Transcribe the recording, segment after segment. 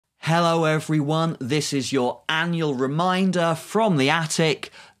Hello everyone, this is your annual reminder from the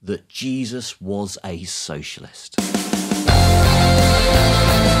attic that Jesus was a socialist.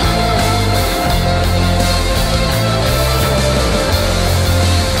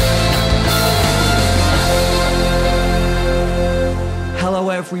 Hello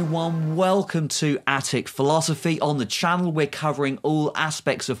everyone, welcome to Attic Philosophy. On the channel we're covering all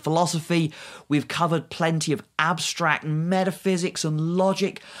aspects of philosophy. We've covered plenty of abstract metaphysics and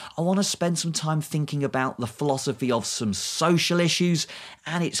logic. I want to spend some time thinking about the philosophy of some social issues,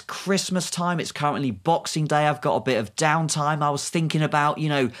 and it's Christmas time, it's currently Boxing Day, I've got a bit of downtime. I was thinking about,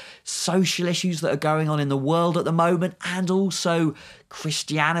 social issues that are going on in the world at the moment, and also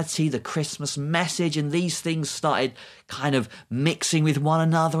Christianity, the Christmas message, and these things started kind of mixing with one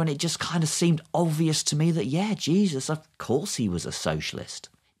another, and it just kind of seemed obvious to me that, Jesus, of course he was a socialist.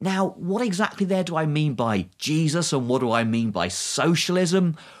 Now, what exactly there do I mean by Jesus, and what do I mean by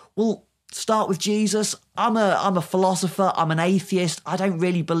socialism? Well, start with Jesus. I'm a philosopher, I'm an atheist. I don't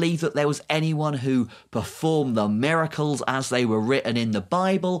really believe that there was anyone who performed the miracles as they were written in the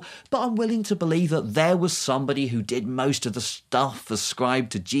Bible, but I'm willing to believe that there was somebody who did most of the stuff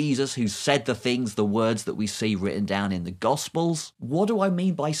ascribed to Jesus, who said the words that we see written down in the Gospels. What do I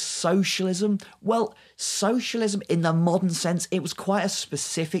mean by socialism? Well, socialism in the modern sense, it was quite a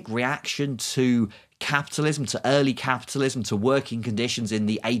specific reaction to capitalism, to early capitalism, to working conditions in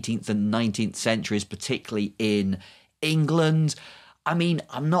the 18th and 19th centuries, particularly in England. I mean,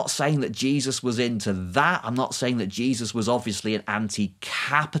 I'm not saying that Jesus was into that. I'm not saying that Jesus was obviously an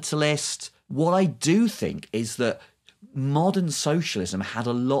anti-capitalist. What I do think is that modern socialism had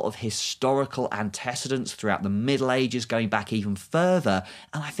a lot of historical antecedents throughout the Middle Ages, going back even further,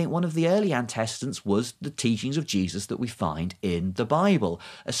 and I think one of the early antecedents was the teachings of Jesus that we find in the Bible,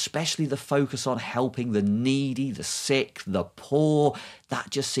 especially the focus on helping the needy, the sick, the poor.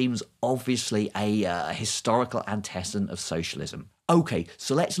 That just seems obviously a historical antecedent of socialism. Okay,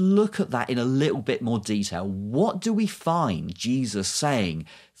 so let's look at that in a little bit more detail. What do we find Jesus saying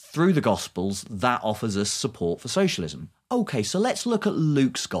through the Gospels that offers us support for socialism? Okay, so let's look at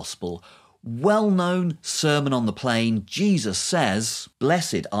Luke's Gospel. Well-known Sermon on the Plain, Jesus says,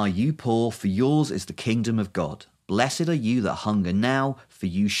 "Blessed are you poor, for yours is the kingdom of God. Blessed are you that hunger now, for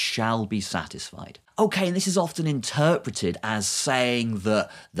you shall be satisfied." Okay, and this is often interpreted as saying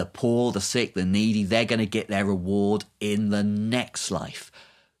that the poor, the sick, the needy, they're going to get their reward in the next life.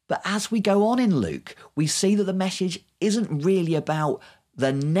 But as we go on in Luke, we see that the message isn't really about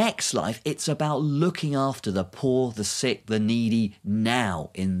the next life, it's about looking after the poor, the sick, the needy now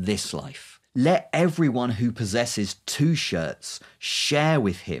in this life. Let everyone who possesses 2 shirts share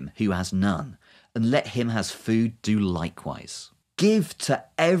with him who has none, and let him has food do likewise. Give to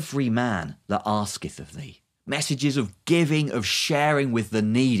every man that asketh of thee. Messages of giving, of sharing with the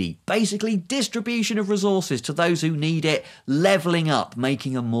needy. Basically, distribution of resources to those who need it, levelling up,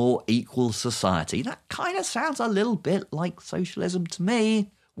 making a more equal society. That kind of sounds a little bit like socialism to me.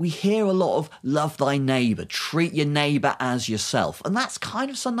 We hear a lot of love thy neighbour, treat your neighbour as yourself. And that's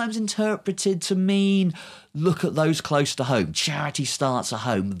kind of sometimes interpreted to mean look at those close to home. Charity starts at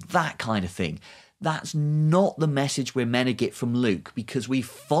home, that kind of thing. That's not the message we're meant to get from Luke, because we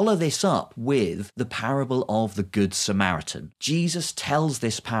follow this up with the parable of the Good Samaritan. Jesus tells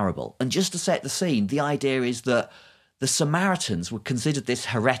this parable, and just to set the scene, the idea is that the Samaritans were considered this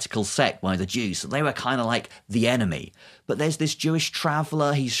heretical sect by the Jews, so they were kind of like the enemy. But there's this Jewish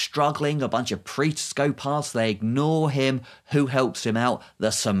traveller, he's struggling, a bunch of priests go past, they ignore him. Who helps him out? The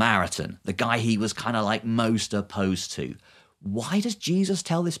Samaritan, the guy he was kind of like most opposed to. Why does Jesus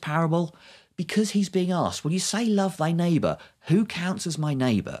tell this parable? Because he's being asked, when you say love thy neighbour, who counts as my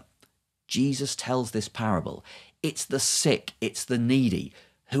neighbour? Jesus tells this parable. It's the sick, it's the needy.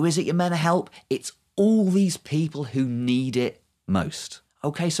 Who is it you're meant to help? It's all these people who need it most.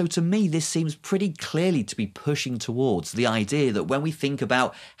 Okay, so to me, this seems pretty clearly to be pushing towards the idea that when we think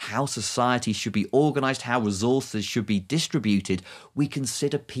about how society should be organised, how resources should be distributed, we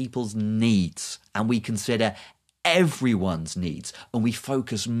consider people's needs and we consider everyone's needs, and we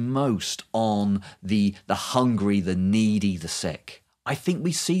focus most on the hungry, the needy, the sick. I think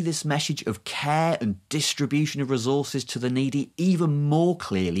we see this message of care and distribution of resources to the needy even more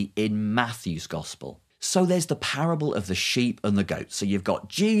clearly in Matthew's Gospel. So there's the parable of the sheep and the goat. So you've got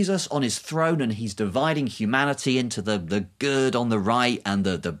Jesus on his throne and he's dividing humanity into the good on the right and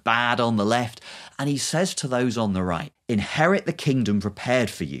the bad on the left. And he says to those on the right, "Inherit the kingdom prepared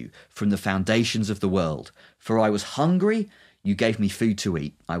for you from the foundations of the world. For I was hungry, you gave me food to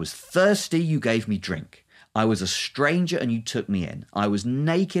eat. I was thirsty, you gave me drink. I was a stranger and you took me in. I was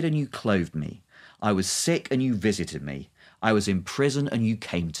naked and you clothed me. I was sick and you visited me. I was in prison and you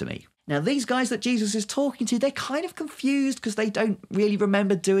came to me. Now, these guys that Jesus is talking to, they're kind of confused because they don't really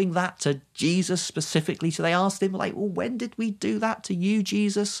remember doing that to Jesus specifically. So they asked him, like, well, when did we do that to you,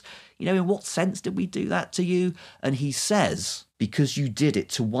 Jesus? You know, in what sense did we do that to you? And he says, because you did it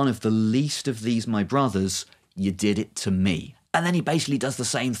to one of the least of these, my brothers, you did it to me. And then he basically does the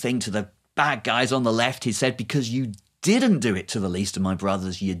same thing to the bad guys on the left. He said, because you didn't do it to the least of my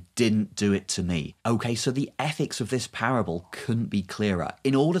brothers, you didn't do it to me. Okay, so the ethics of this parable couldn't be clearer.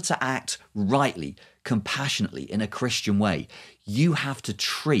 In order to act rightly, compassionately, in a Christian way, you have to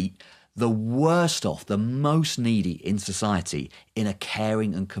treat the worst off, the most needy in society in a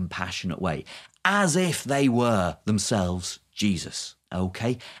caring and compassionate way, as if they were themselves Jesus,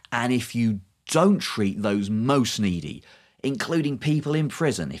 okay? And if you don't treat those most needy, including people in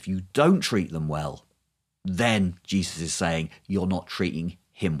prison, if you don't treat them well, then Jesus is saying you're not treating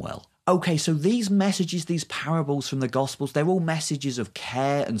him well. Okay, so these messages, these parables from the Gospels, they're all messages of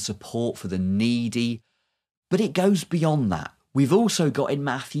care and support for the needy, but it goes beyond that. We've also got in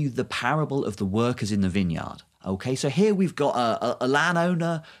Matthew the parable of the workers in the vineyard. Okay, so here we've got a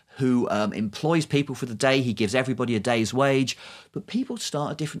landowner who employs people for the day. He gives everybody a day's wage, but people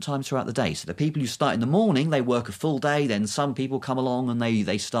start at different times throughout the day. So the people who start in the morning, they work a full day. Then some people come along and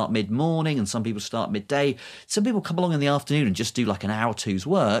they start mid-morning, and some people start midday. Some people come along in the afternoon and just do like an hour or two's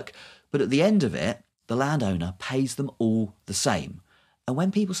work. But at the end of it, the landowner pays them all the same. And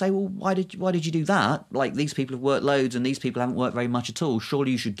when people say, well, why did you do that? Like, these people have worked loads and these people haven't worked very much at all.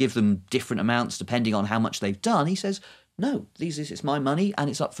 Surely you should give them different amounts depending on how much they've done. He says, no, it's my money and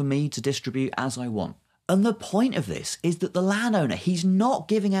it's up for me to distribute as I want. And the point of this is that the landowner, he's not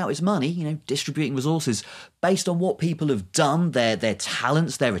giving out his money, distributing resources based on what people have done, their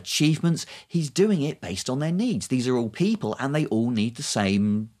talents, their achievements. He's doing it based on their needs. These are all people and they all need the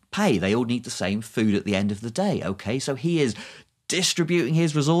same pay. They all need the same food at the end of the day, okay? So he is distributing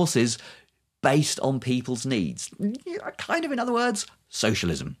his resources based on people's needs. Kind of, in other words,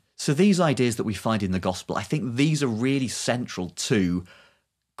 socialism. So these ideas that we find in the gospel, I think these are really central to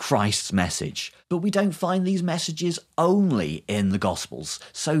Christ's message. But we don't find these messages only in the Gospels.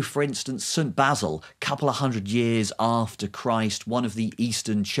 So, for instance, St. Basil, a couple of hundred years after Christ, one of the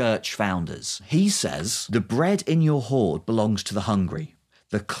Eastern Church founders, he says, the bread in your hoard belongs to the hungry.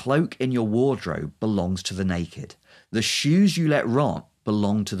 The cloak in your wardrobe belongs to the naked. The shoes you let rot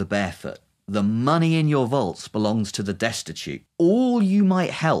belong to the barefoot. The money in your vaults belongs to the destitute. All you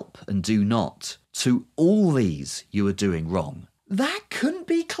might help and do not, to all these you are doing wrong. That couldn't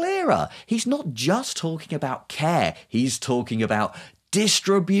be clearer. He's not just talking about care. He's talking about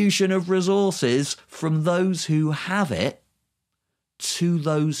distribution of resources from those who have it to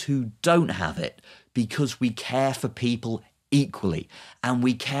those who don't have it, because we care for people equally and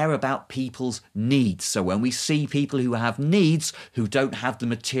we care about people's needs. So when we see people who have needs, who don't have the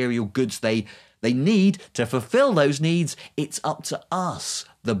material goods they need to fulfill those needs, it's up to us,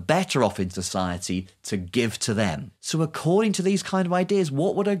 the better off in society, to give to them. So according to these kind of ideas,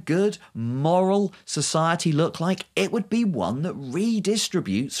 what would a good moral society look like? It would be one that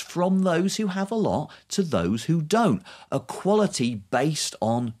redistributes from those who have a lot to those who don't. Equality based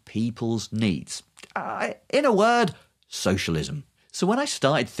on people's needs. In a word, socialism. So when I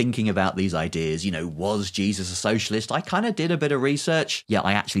started thinking about these ideas, was Jesus a socialist? I kind of did a bit of research. Yeah,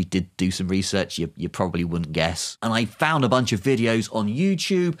 I actually did do some research. You probably wouldn't guess. And I found a bunch of videos on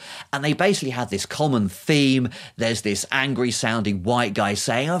YouTube, and they basically had this common theme. There's this angry sounding white guy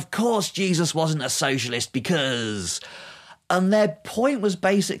saying, of course Jesus wasn't a socialist because... And their point was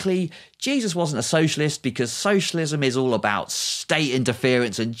basically, Jesus wasn't a socialist because socialism is all about state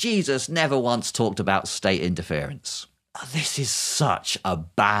interference, and Jesus never once talked about state interference. This is such a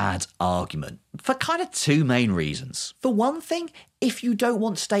bad argument for kind of two main reasons. For one thing, if you don't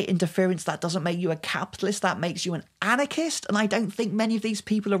want state interference, that doesn't make you a capitalist, that makes you an anarchist, and I don't think many of these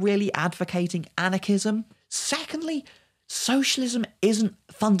people are really advocating anarchism. Secondly, socialism isn't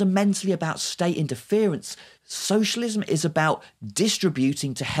fundamentally about state interference. Socialism is about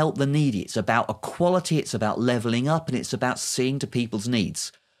distributing to help the needy. It's about equality, it's about levelling up, and it's about seeing to people's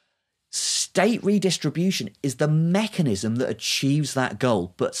needs. State redistribution is the mechanism that achieves that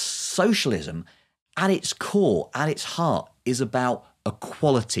goal, but socialism, at its core, at its heart, is about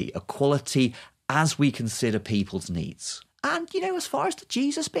equality as we consider people's needs. And, as far as the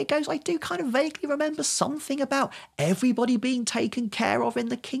Jesus bit goes, I do kind of vaguely remember something about everybody being taken care of in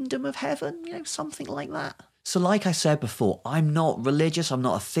the kingdom of heaven, something like that. So like I said before, I'm not religious, I'm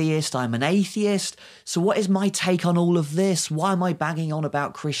not a theist, I'm an atheist. So what is my take on all of this? Why am I banging on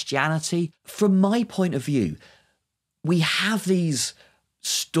about Christianity? From my point of view, we have these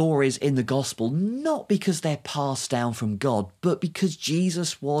stories in the gospel, not because they're passed down from God, but because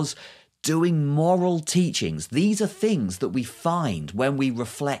Jesus was doing moral teachings. These are things that we find when we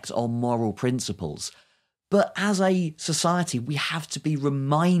reflect on moral principles. But as a society, we have to be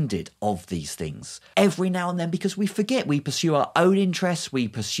reminded of these things every now and then because we forget. We pursue our own interests. We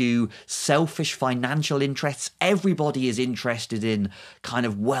pursue selfish financial interests. Everybody is interested in kind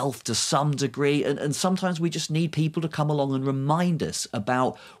of wealth to some degree. And sometimes we just need people to come along and remind us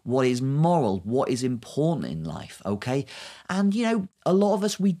about what is moral, what is important in life, okay? And, you know, a lot of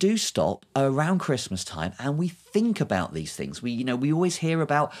us, we do stop around Christmas time and we think about these things. We always hear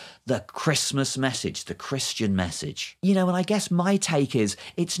about the Christmas message, the Christian message. You know, and I guess my take is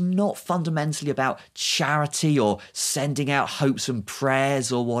it's not fundamentally about charity or sending out hopes and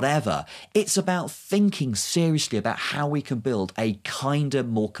prayers or whatever. It's about thinking seriously about how we can build a kinder,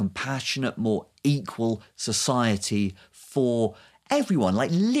 more compassionate, more equal society for everyone,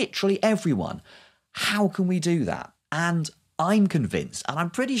 like literally everyone. How can we do that? And I'm convinced, and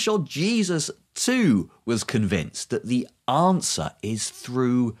I'm pretty sure Jesus too was convinced, that the answer is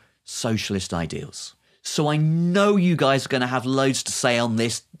through socialist ideals. So I know you guys are going to have loads to say on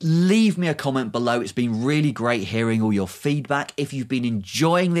this. Leave me a comment below. It's been really great hearing all your feedback. If you've been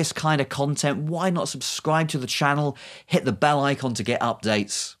enjoying this kind of content, why not subscribe to the channel? Hit the bell icon to get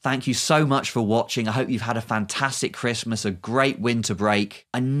updates. Thank you so much for watching. I hope you've had a fantastic Christmas, a great winter break.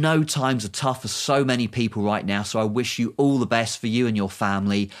 I know times are tough for so many people right now, so I wish you all the best for you and your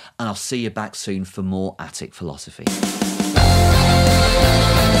family, and I'll see you back soon for more Attic Philosophy.